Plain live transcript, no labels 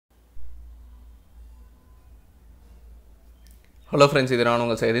Hello friends, இது நான்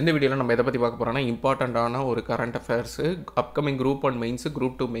உங்கள் Syed. இந்த வீடியோவில் நம்ம எதை பற்றி பார்க்க போகிறோம்னா இம்பார்ட்டண்ட்டான ஒரு current affairs upcoming group 1 mains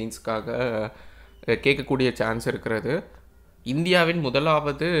group 2 மெயின்ஸ்க்காக கேட்கக்கூடிய சான்ஸ் இருக்கிறது. இந்தியாவின்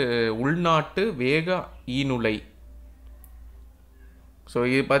முதலாவது உள்நாட்டு வேக ஈநுலை. ஸோ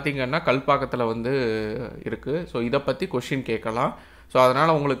இது பார்த்திங்கன்னா கல்பாக்கத்தில் இருக்குது. ஸோ இதை பற்றி கொஷின் கேட்கலாம். ஸோ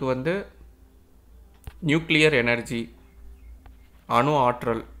அதனால் உங்களுக்கு நியூக்ளியர் எனர்ஜி, அணு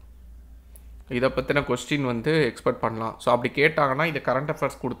ஆற்றல், இதை பற்றின கொஸ்டின் எக்ஸ்பெக்ட் பண்ணலாம். ஸோ அப்படி கேட்டாங்கன்னா இதை கரண்ட்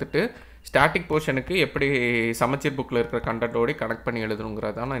அஃபேர்ஸ் கொடுத்துட்டு ஸ்டாட்டிக் போர்ஷனுக்கு எப்படி சமச்சீர் புக்கில் இருக்கிற கண்டென்ட்டோடு கனெக்ட் பண்ணி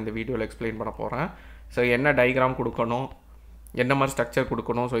எழுதணுங்கிறத நான் இந்த வீடியோவில் எக்ஸ்பிளைன் பண்ண போகிறேன். ஸோ என்ன டயக்ராம் கொடுக்கணும், என்ன மாதிரி ஸ்ட்ரக்சர்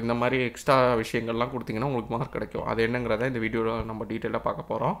கொடுக்கணும், ஸோ இந்த மாதிரி எக்ஸ்ட்ரா விஷயங்கள்லாம் கொடுத்திங்கன்னா உங்களுக்கு மார்க் கிடைக்கும். அது என்னங்கிறத இந்த வீடியோவில் நம்ம டீட்டெயிலாக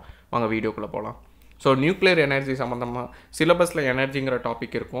பார்க்க போகிறோம். வாங்க வீடியோக்குள்ளே போகலாம். ஸோ நியூக்ளியர் எனர்ஜி சம்மந்தமாக சிலபஸில் எனர்ஜிங்கிற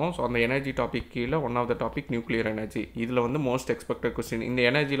டாபிக் இருக்கும். ஸோ அந்த எனர்ஜி டாபிக் கீழே one of the topic nuclear energy. இதில் மோஸ்ட் எக்ஸ்பெக்டட் கொஸ்டின் இந்த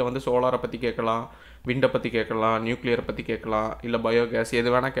எனர்ஜியில் சோலாரை பற்றி கேட்கலாம், விண்டை பற்றி கேட்கலாம், நியூக்ளியரை பற்றி கேட்கலாம், இல்லை பயோகேஸ்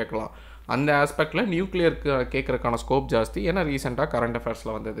எது வேணால் கேட்கலாம். அந்த ஆஸ்பெக்டில் நியூக்ளியருக்கு கேட்குறதுக்கான ஸ்கோப் ஜாஸ்தி. ஏன்னா ரீசெண்டாக கரண்ட்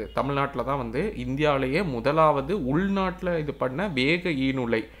அஃபேர்ஸில் வந்தது. தமிழ்நாட்டில் தான் இந்தியாவிலேயே முதலாவது உள்நாட்டில் இது பண்ண வேக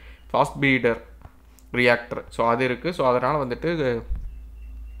ஈநுலை ஃபாஸ்ட் பீடர் ரியாக்டர். ஸோ அது இருக்குது. ஸோ அதனால்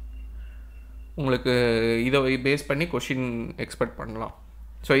உங்களுக்கு இதை பேஸ் பண்ணி கொஷின் எக்ஸ்பெக்ட் பண்ணலாம்.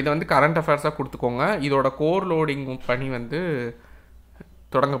 ஸோ இதை கரண்ட் அஃபேர்ஸாக கொடுத்துக்கோங்க. இதோட கோர் லோடிங் பணி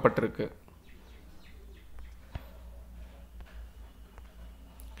தொடங்கப்பட்டிருக்கு.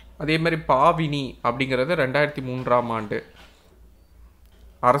 அதே மாதிரி பாவினி அப்படிங்கிறது 2003ஆம் ஆண்டு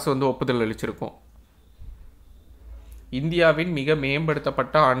அரசு ஒப்புதல் அளிச்சிருக்கும். இந்தியாவின் மிக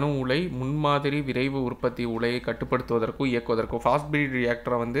மேம்படுத்தப்பட்ட அணு உலை முன்மாதிரி விரைவு உற்பத்தி உலையை கட்டுப்படுத்துவதற்கும் இயக்குவதற்கும் ஃபாஸ்ட் பீட்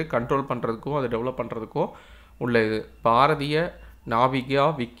ரியாக்டரை கண்ட்ரோல் பண்ணுறதுக்கும் அதை டெவலப் பண்ணுறதுக்கும் உள்ளது. பாரதிய நாவிகா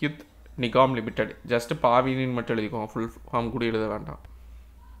வித்யுத் நிகாம் லிமிடெட். ஜஸ்ட் பாவினின்னு மட்டும் எழுதிக்கோங்க, ஃபுல் ஃபார்ம் கூட எழுத வேண்டாம்.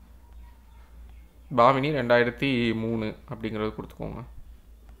 பாவினி 2003 அப்படிங்கிறது கொடுத்துக்கோங்க.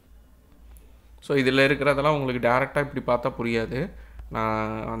 ஸோ இதில் இருக்கிறதெல்லாம் உங்களுக்கு டேரெக்டாக இப்படி பார்த்தா புரியாது.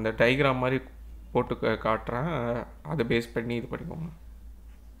 நான் அந்த டயக்ராம் மாதிரி போட்டு காட்டுறேன், அதை பேஸ் பண்ணி இது பண்ணிக்கோங்க.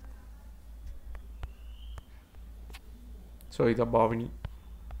 ஸோ இதை பாவினி.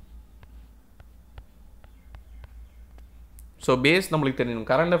 ஸோ பேஸ் நம்மளுக்கு தெரியணும்.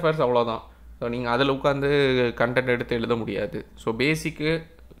 கரண்ட் அஃபேர்ஸ் அவ்வளோதான். ஸோ நீங்கள் அதில் உட்காந்து கண்டென்ட் எடுத்து எழுத முடியாது. ஸோ பேசிக்கு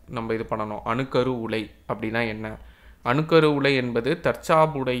நம்ம இது பண்ணணும். அணுக்கரு உலை அப்படின்னா என்ன? அணுக்கரு உலை என்பது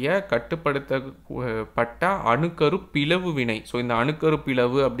தற்சார்புடைய கட்டுப்படுத்தப்பட்ட அணுக்கரு பிளவு வினை. ஸோ இந்த அணுக்கரு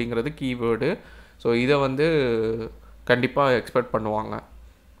பிளவு அப்படிங்கிறது கீவேர்டு. ஸோ இதை கண்டிப்பாக எக்ஸ்பெக்ட் பண்ணுவாங்க.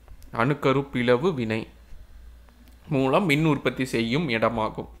 அணுக்கரு பிளவு வினை மூலம் மின் உற்பத்தி செய்யும்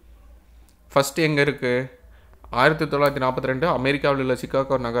இடமாகும். ஃபஸ்ட்டு எங்கே இருக்குது? 1942 அமெரிக்காவில் உள்ள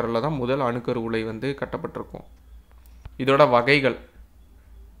சிகாகோ நகரில் தான் முதல் அணுக்கரு உலை கட்டப்பட்டிருக்கும். இதோட வகைகள்: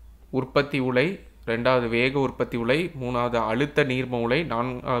 உற்பத்தி உலை, 2வது வேக உற்பத்தி உலை, 3வது அழுத்த நீர்ம உலை,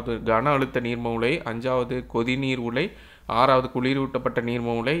 4வது கன அழுத்த நீர்ம உலை, 5வது கொதிநீர் உலை, 6வது குளிரூட்டப்பட்ட நீர்ம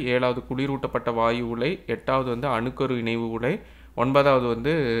உலை, 7வது குளிரூட்டப்பட்ட வாயு உலை, 8வது அணுக்கரு இணைவு உலை,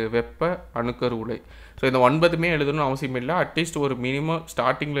 9வது வெப்ப அணுக்கரு உலை. ஸோ இந்த 9மே எழுதணும்னு அவசியம் இல்லை. அட்லீஸ்ட் ஒரு மினிமம்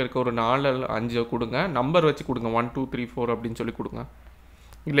ஸ்டார்டிங்கில் இருக்க ஒரு 4-5 கொடுங்க, நம்பர் வச்சு கொடுங்க. 1 2 3 4 அப்படின்னு சொல்லி கொடுங்க.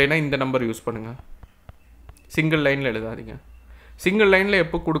 இல்லைன்னா இந்த நம்பர் யூஸ் பண்ணுங்கள். சிங்கிள் லைனில் எழுதாதீங்க. சிங்கிள் லைனில்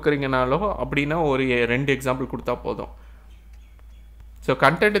எப்போ கொடுக்குறீங்கனாலோ அப்படின்னா ஒரு 2 எக்ஸாம்பிள் கொடுத்தா போதும். ஸோ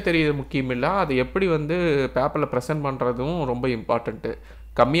கண்டென்ட்டு தெரியுது முக்கியம் இல்லை, அது எப்படி பேப்பரில் ப்ரெசென்ட் பண்ணுறதும் ரொம்ப இம்பார்ட்டண்ட்டு.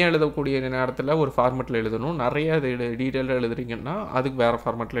 கம்மியாக எழுதக்கூடிய நேரத்தில் ஒரு ஃபார்மெட்டில் எழுதணும். நிறைய அது டீட்டெயிலாக எழுதுறீங்கன்னா அதுக்கு வேறு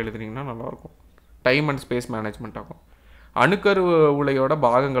ஃபார்மெட்டில் எழுதுனீங்கன்னா நல்லாயிருக்கும். டைம் அண்ட் ஸ்பேஸ் மேனேஜ்மெண்ட் ஆகும். அணுக்கரு உலையோட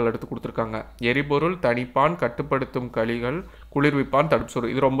பாகங்கள் எடுத்து கொடுத்துருக்காங்க. எரிபொருள், தணிப்பான், கட்டுப்படுத்தும் களிகள், குளிர்விப்பான்,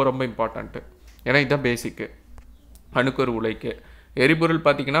 தடுப்புச்சோறு. இது ரொம்ப ரொம்ப இம்பார்ட்டண்ட்டு. ஏன்னா இதுதான் பேசிக்கு அணுக்கரு உலைக்கு. எரிபொருள்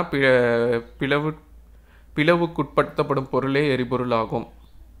பார்த்திங்கன்னா பிளவுக்குட்படுத்தப்படும் பொருளே எரிபொருள் ஆகும்.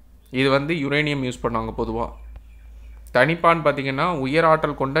 இது யுரேனியம் யூஸ் பண்ணுவாங்க பொதுவாக. தணிப்பான் பார்த்திங்கன்னா உயர்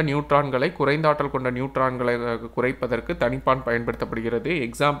ஆற்றல் கொண்ட நியூட்ரான்களை குறைந்த ஆற்றல் கொண்ட நியூட்ரான்களை குறைப்பதற்கு தணிப்பான் பயன்படுத்தப்படுகிறது.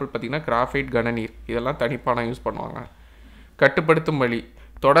 எக்ஸாம்பிள் பார்த்திங்கன்னா கிராஃபைட், கனநீர், இதெல்லாம் தணிப்பானாக யூஸ் பண்ணுவாங்க. கட்டுப்படுத்தும் வழி: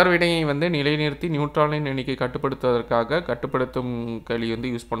 தொடர் வினையை நிலைநிறுத்தி நியூட்ரானின் எண்ணிக்கை கட்டுப்படுத்துவதற்காக கட்டுப்படுத்தும் களி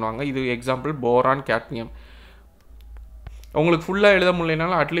யூஸ் பண்ணுவாங்க. இது எக்ஸாம்பிள் போரான், கேட்மியம். உங்களுக்கு ஃபுல்லாக எழுத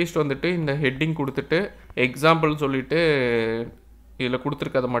முடியலனாலும் அட்லீஸ்ட் இந்த ஹெட்டிங் கொடுத்துட்டு எக்ஸாம்பிள் சொல்லிவிட்டு இதில்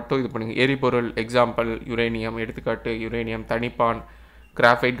கொடுத்துருக்கதை மட்டும் இது பண்ணுங்கள். எரிபொருள் எக்ஸாம்பிள் யுரேனியம், எடுத்துக்காட்டு யுரேனியம், தணிப்பான்,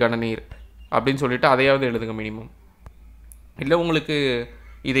 கிராஃபைட், கனநீர் அப்படின்னு சொல்லிவிட்டு அதையாவது எழுதுங்க மினிமம். இல்லை உங்களுக்கு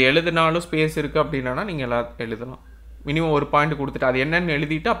இது எழுதினாலும் ஸ்பேஸ் இருக்குது அப்படின்னா நீங்கள் எல்லாம் எழுதலாம். மினிமம் ஒரு பாயிண்ட் கொடுத்துட்டு அது என்னென்னு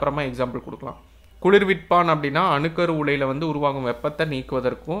எழுதிட்டு அப்புறமா எக்ஸாம்பிள் கொடுக்கலாம். குளிர்விப்பான் அப்படின்னா அணுக்கரு உலையில் உருவாகும் வெப்பத்தை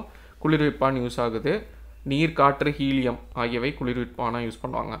நீக்குவதற்கும் குளிர்விப்பான் யூஸ் ஆகுது. நீர், காற்று, ஹீலியம் ஆகியவை குளிர்விப்பானாக யூஸ்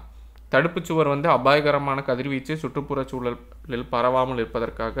பண்ணுவாங்க. தடுப்புச் சுவர் வந்து அபாயகரமான கதிர்வீச்சு சுற்றுப்புற சூழலில் பரவாமல்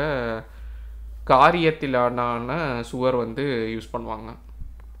இருப்பதற்காக காரியத்திலான சுவர் வந்து யூஸ் பண்ணுவாங்க.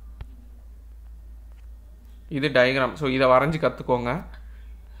 இது டயக்ராம். ஸோ இதை வரைஞ்சி கற்றுக்கோங்க.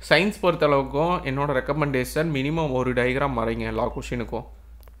 சயின்ஸ் பொறுத்தளவுக்கும் என்னோடய ரெக்கமெண்டேஷன் மினிமம் ஒரு டயக்ராம் வரைங்க எல்லா கொஷினுக்கும்.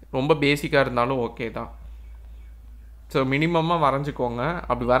 ரொம்ப பேசிக்காக இருந்தாலும் ஓகே தான். ஸோ மினிமமாக வரைஞ்சிக்கோங்க.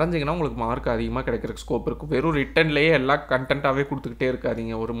 அப்படி வரைஞ்சிங்கன்னா உங்களுக்கு மார்க் அதிகமாக கிடைக்கிறதுக்கு ஸ்கோப் இருக்கும். வெறும் ரிட்டன்லேயே எல்லா கண்டென்ட்டாகவே கொடுத்துக்கிட்டே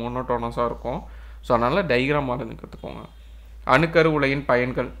இருக்காதிங்க, ஒரு மோனோட்டோனஸாக இருக்கும். ஸோ அதனால் டயக்ராம் வரைஞ்சி கற்றுக்கோங்க. அணுக்கரு உலையின்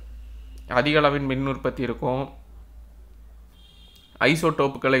பயன்கள்: அதிக அளவின் மின் உற்பத்தி இருக்கும்,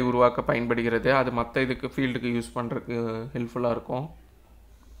 ஐசோடோப்புகளை உருவாக்க பயன்படுகிறது, அது மற்ற இதுக்கு ஃபீல்டுக்கு யூஸ் பண்ணுறதுக்கு ஹெல்ப்ஃபுல்லாக இருக்கும்,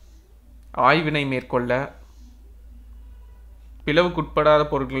 ஆய்வினை மேற்கொள்ள, பிளவுக்குட்படாத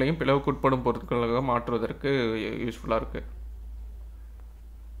பொருட்களையும் பிளவுக்குட்படும் பொருட்களாக மாற்றுவதற்கு யூஸ்ஃபுல்லாக இருக்குது.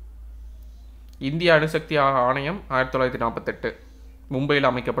 இந்திய அணுசக்தி ஆணையம் 1948 மும்பையில்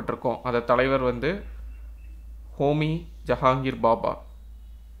அமைக்கப்பட்டிருக்கும். அதன் தலைவர் வந்து ஹோமி ஜஹாங்கீர் பாபா.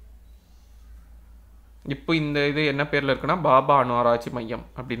 இப்போ இந்த இது என்ன பேரில் இருக்குன்னா பாபா அணு ஆராய்ச்சி மையம்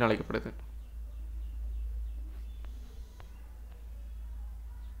அப்படின்னு அழைக்கப்படுது.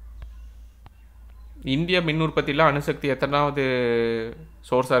 இந்திய மின் உற்பத்தியில் அணுசக்தி எத்தனாவது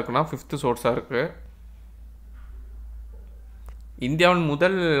சோர்ஸாக இருக்குன்னா 5th சோர்ஸாக இருக்குது. இந்தியாவின்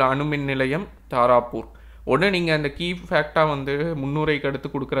முதல் அணுமின் நிலையம் தாராப்பூர். ஒன்று நீங்கள் அந்த கீ ஃபேக்டாக வந்து முன்னுரைக்கு அடுத்து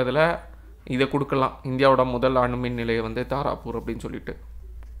கொடுக்குறதுல இதை கொடுக்கலாம். இந்தியாவோட முதல் அணுமின் நிலையம் வந்து தாராப்பூர் அப்படின்னு சொல்லிட்டு.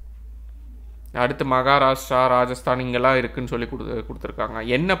 அடுத்து மகாராஷ்டிரா, ராஜஸ்தான் இங்கெல்லாம் இருக்குதுன்னு சொல்லி கொடுத்துருக்காங்க.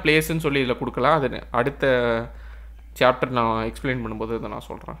 என்ன பிளேஸுன்னு சொல்லி இதில் கொடுக்கலாம். அது அடுத்த சாப்டர் நான் எக்ஸ்பிளைன் பண்ணும்போது இதை நான்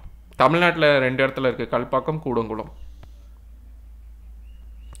சொல்கிறேன். தமிழ்நாட்டில் 2 இடத்துல இருக்குது, கல்பாக்கம், கூடங்குளம்.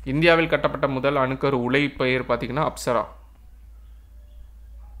 இந்தியாவில் கட்டப்பட்ட முதல் அணுக்கரு உலை பெயர் பார்த்திங்கன்னா அப்சரா.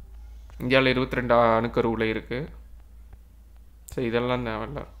 இந்தியாவில் 22 அணுக்கரு உலை இருக்குது. ஸோ இதெல்லாம்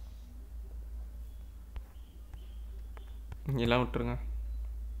தேவையில்ல, இதெல்லாம் விட்டுருங்க.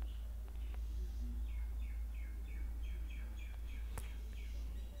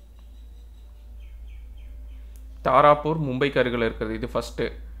 தாராப்பூர் மும்பைக்கு அருகில் இருக்கிறது, இது ஃபஸ்ட்டு.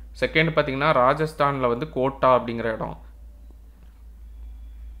 செகண்ட் பார்த்திங்கன்னா ராஜஸ்தானில் வந்து கோட்டா அப்படிங்கிற இடம்.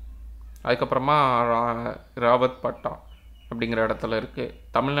 அதுக்கப்புறமா ராவத்பட்டா அப்படிங்கிற இடத்துல இருக்குது.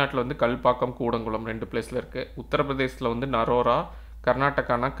 தமிழ்நாட்டில் வந்து கல்பாக்கம், கூடங்குளம் 2 பிளேஸில் இருக்குது. உத்தரப்பிரதேசத்தில் வந்து நரோரா,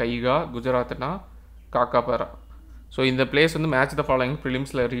 கர்நாடகானா கைகா, குஜராத்னா காக்காபரா. ஸோ இந்த பிளேஸ் வந்து மேட்ச் த ஃபாலோயிங்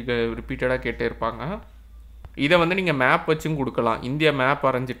ஃபிலிம்ஸில் ரிப்பீட்டடாக கேட்டே இருப்பாங்க. இதை வந்து நீங்கள் மேப் வச்சும் கொடுக்கலாம். இந்தியா மேப்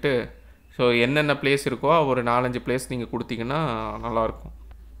வரைஞ்சிட்டு ஸோ என்னென்ன பிளேஸ் இருக்கோ ஒரு 4-5 பிளேஸ் நீங்கள் கொடுத்தீங்கன்னா நல்லாயிருக்கும்.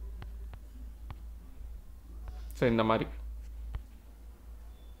 ஸோ இந்த மாதிரி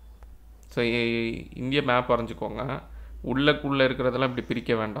ஸோ இந்திய மேப் வரைஞ்சிக்கோங்க. உள்ளக்குள்ளே இருக்கிறதெல்லாம் இப்படி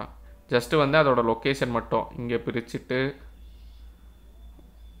பிரிக்க வேண்டாம். ஜஸ்ட்டு வந்து அதோட லொக்கேஷன் மட்டும் இங்கே பிரிச்சுட்டு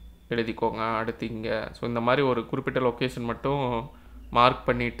எழுதிக்கோங்க. அடுத்து இங்கே ஸோ இந்த மாதிரி ஒரு குறிப்பிட்ட லொக்கேஷன் மட்டும் மார்க்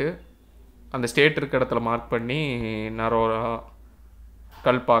பண்ணிவிட்டு அந்த ஸ்டேட் இருக்க இடத்துல மார்க் பண்ணி நரோரா,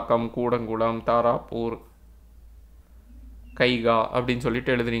 கல்பாக்கம், கூடங்குளம், தாராப்பூர், கைகா அப்படின்னு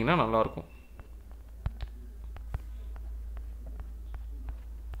சொல்லிட்டு எழுதுனீங்கன்னா நல்லாயிருக்கும்.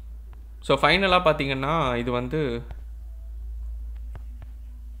 ஸோ ஃபைனலாக பார்த்தீங்கன்னா இது வந்து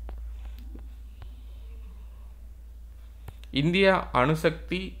இந்தியா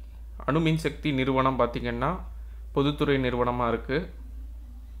அணுமின்சக்தி நிறுவனம் பார்த்திங்கன்னா பொதுத்துறை நிறுவனமாக இருக்குது.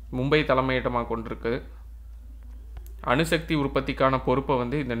 மும்பை தலைமையிடமாக கொண்டிருக்கு. அணுசக்தி உற்பத்திக்கான பொறுப்பை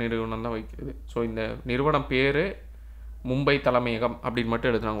வந்து இந்த நிறுவனம் தான் வைக்குது. ஸோ இந்த நிறுவனம் பேர் மும்பை தலைமையகம் அப்படின்னு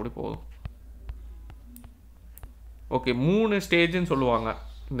மட்டும் எழுதுனா கூட போதும். ஓகே, 3 ஸ்டேஜுன்னு சொல்லுவாங்க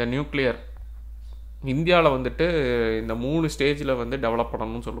இந்த நியூக்ளியர். இந்தியாவில் வந்துட்டு இந்த 3 ஸ்டேஜில் வந்து டெவலப்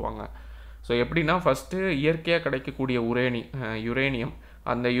பண்ணணும்னு சொல்லுவாங்க. ஸோ எப்படின்னா ஃபஸ்ட்டு இயற்கையாக கிடைக்கக்கூடிய யுரேனியம்,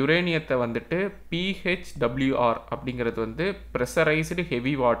 அந்த யுரேனியத்தை வந்துட்டு PHWR அப்படிங்கிறது வந்து ப்ரெஷரைஸ்டு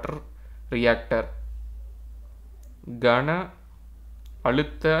ஹெவி வாட்டர் ரியாக்டர், கன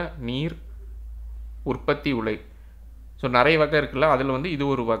அழுத்த நீர் உற்பத்தி உலை. ஸோ நிறைய வகை இருக்குல்ல, அதில் வந்து இது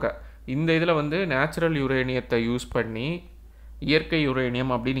ஒரு வகை. இந்த இதில் வந்து நேச்சுரல் யுரேனியத்தை யூஸ் பண்ணி இயற்கை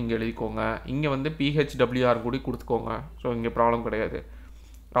யுரேனியம் அப்படின்னு இங்கே எழுதிக்கோங்க. இங்கே வந்து PHWR கூட கொடுத்துக்கோங்க. ஸோ இங்கே ப்ராப்ளம் கிடையாது.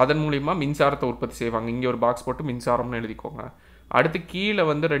 அதன் மூலிமா மின்சாரத்தை உற்பத்தி செய்வாங்க. இங்கே ஒரு பாக்ஸ் போட்டு மின்சாரம்னு எழுதிக்கோங்க. அடுத்து கீழே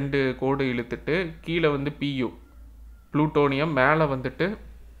வந்து 2 கோடு இழுத்துட்டு கீழே வந்து PU புளூட்டோனியம், மேலே வந்துட்டு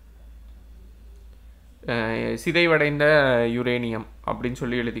சிதைவடைந்த யுரேனியம் அப்படின்னு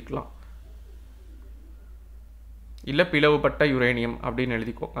சொல்லி எழுதிக்கலாம். இல்லை பிளவுபட்ட யுரேனியம் அப்படின்னு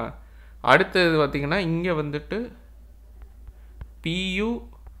எழுதிக்கோங்க. அடுத்தது பார்த்திங்கன்னா இங்கே வந்துட்டு PU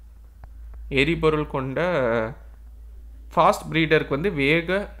எரிபொருள் கொண்ட ஃபாஸ்ட் ப்ரீடருக்கு வந்து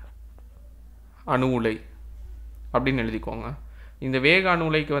வேக அணு உலை அப்படின்னு எழுதிக்கோங்க. இந்த வேக அணு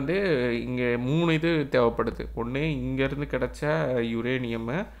உலைக்கு வந்து இங்கே 3 இது தேவைப்படுது. ஒன்று இங்கேருந்து கிடச்ச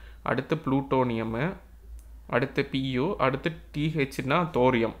யுரேனியமு, அடுத்து ப்ளூட்டோனியமு, அடுத்து பியூ, அடுத்து டிஹெச்னா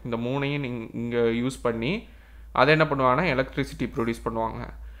தோரியம். இந்த 3ஐயும் இங்கே யூஸ் பண்ணி அதை என்ன பண்ணுவாங்கன்னா எலக்ட்ரிசிட்டி ப்ரொடியூஸ் பண்ணுவாங்க.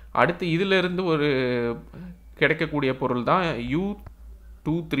 அடுத்து இதிலிருந்து ஒரு கிடைக்கக்கூடிய பொருள் தான்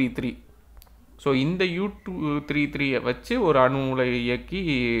U233. ஸோ இந்த U233 வச்சு ஒரு அணு உலை இயக்கி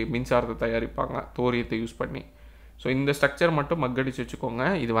மின்சாரத்தை தயாரிப்பாங்க தோரியத்தை யூஸ் பண்ணி. ஸோ இந்த ஸ்ட்ரக்சர் மட்டும் மக்கடிச்சு வச்சுக்கோங்க.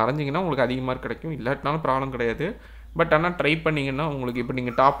 இது வரைஞ்சிங்கன்னா உங்களுக்கு அதிக மார்க் கிடைக்கும், இல்லாட்டினாலும் ப்ராப்ளம் கிடையாது. பட் ஆனால் ட்ரை பண்ணிங்கன்னா உங்களுக்கு இப்போ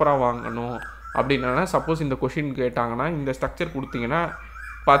நீங்கள் டாப்பராக வாங்கணும் அப்படின்னா, சப்போஸ் இந்த கொஷின் கேட்டாங்கன்னா இந்த ஸ்ட்ரக்சர் கொடுத்தீங்கன்னா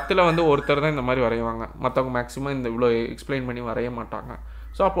 10ல் வந்து ஒருத்தர் தான் இந்த மாதிரி வரைவாங்க, மற்றவங்க மேக்ஸிமம் இந்த இவ்வளோ எக்ஸ்பிளைன் பண்ணி வரைய மாட்டாங்க.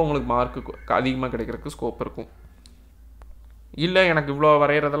 ஸோ அப்போ உங்களுக்கு மார்க்கு அதிகமாக கிடைக்கிறதுக்கு ஸ்கோப் இருக்கும். இல்லை எனக்கு இவ்வளோ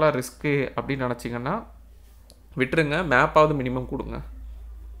வரைகிறதெல்லாம் ரிஸ்க்கு அப்படின்னு நினச்சிங்கன்னா விட்டுருங்க, மேப்பாவது மினிமம் கொடுங்க.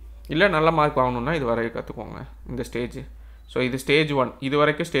 இல்லை நல்ல மார்க் வாங்கணுன்னா இது வரைய கற்றுக்கோங்க இந்த ஸ்டேஜ். ஸோ இது ஸ்டேஜ் 1, இது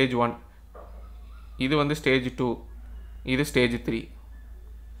வரைக்கும் ஸ்டேஜ் 1, இது வந்து ஸ்டேஜ் 2, இது ஸ்டேஜ் 3.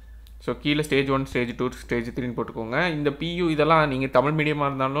 ஸோ கீழே ஸ்டேஜ் 1, ஸ்டேஜ் 2, ஸ்டேஜ் 3ன்னு போட்டுக்கோங்க. இந்த பியூ இதெல்லாம் நீங்கள் தமிழ் மீடியமாக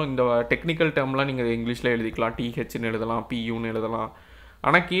இருந்தாலும் இந்த டெக்னிக்கல் டேர்ம்லாம் நீங்கள் இங்கிலீஷில் எழுதிக்கலாம், டிஹெச்னு எழுதலாம், பியூன்னு எழுதலாம்.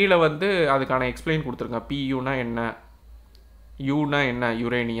 ஆனால் கீழே வந்து அதுக்கான எக்ஸ்பிளைன் கொடுத்துருங்க. பியூனா என்ன, யூனா என்ன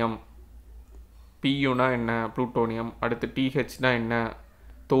யுரேனியம், பியூனா என்ன ப்ளூட்டோனியம், அடுத்து டிஹெச்னா என்ன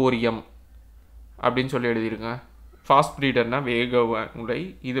தோரியம் அப்படின்னு சொல்லி எழுதிருங்க. ஃபாஸ்ட் ப்ரீடர்னா வேக உலை,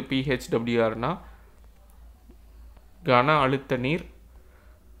 இது பிஹெச்டபிள்யூஆர்னா கன அழுத்த நீர்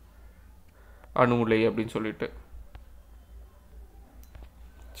அணு உலை அப்படின்னு சொல்லிட்டு.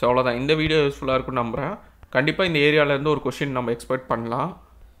 ஸோ அவ்வளோதான். இந்த வீடியோ யூஸ்ஃபுல்லாக இருக்குன்னு நம்புகிறேன். கண்டிப்பாக இந்த ஏரியாவிலேருந்து ஒரு கொஷின் நம்ம எக்ஸ்பெக்ட் பண்ணலாம்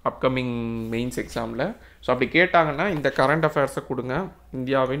அப்கமிங் மெயின்ஸ் எக்ஸாமில். ஸோ அப்படி கேட்டாங்கன்னா இந்த கரண்ட் அஃபேர்ஸை கொடுங்க.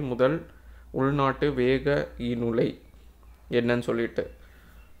 இந்தியாவின் முதல் உள்நாட்டு வேக ஈநுலை என்னன்னு சொல்லிட்டு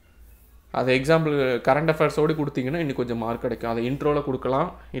அதை எக்ஸாம்பிள் கரண்ட் அஃபேர்ஸோடு கொடுத்தீங்கன்னா இன்னும் கொஞ்சம் மார்க் கிடைக்கும். அதை இன்ட்ரோவில் கொடுக்கலாம்,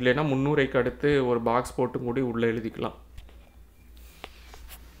 இல்லைன்னா 300க்கு அடுத்து ஒரு பாக்ஸ் போட்டு கூடி உள்ளே எழுதிக்கலாம்.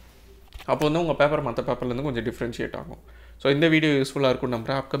 அப்போ வந்து உங்கள் பேப்பர் மற்ற பேப்பர்லேருந்து கொஞ்சம் டிஃப்ரென்ஷியேட் ஆகும். ஸோ இந்த வீடியோ யூஸ்ஃபுல்லாக இருக்கும்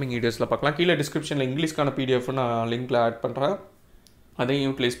நம்புறேன். அப்கமிங் வீடியோஸில் பார்க்கலாம். கீழே டிஸ்கிரிப்ஷனில் இங்கிலீஷ்க்கான PDF நான் லிங்க்கில் ஆட் பண்ணுறேன், அதையும்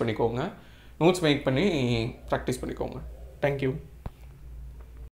யூட்டிலைஸ் பண்ணிக்கோங்க. நோட்ஸ் மேக் பண்ணி ப்ராக்டிஸ் பண்ணிக்கோங்க. தேங்க்யூ.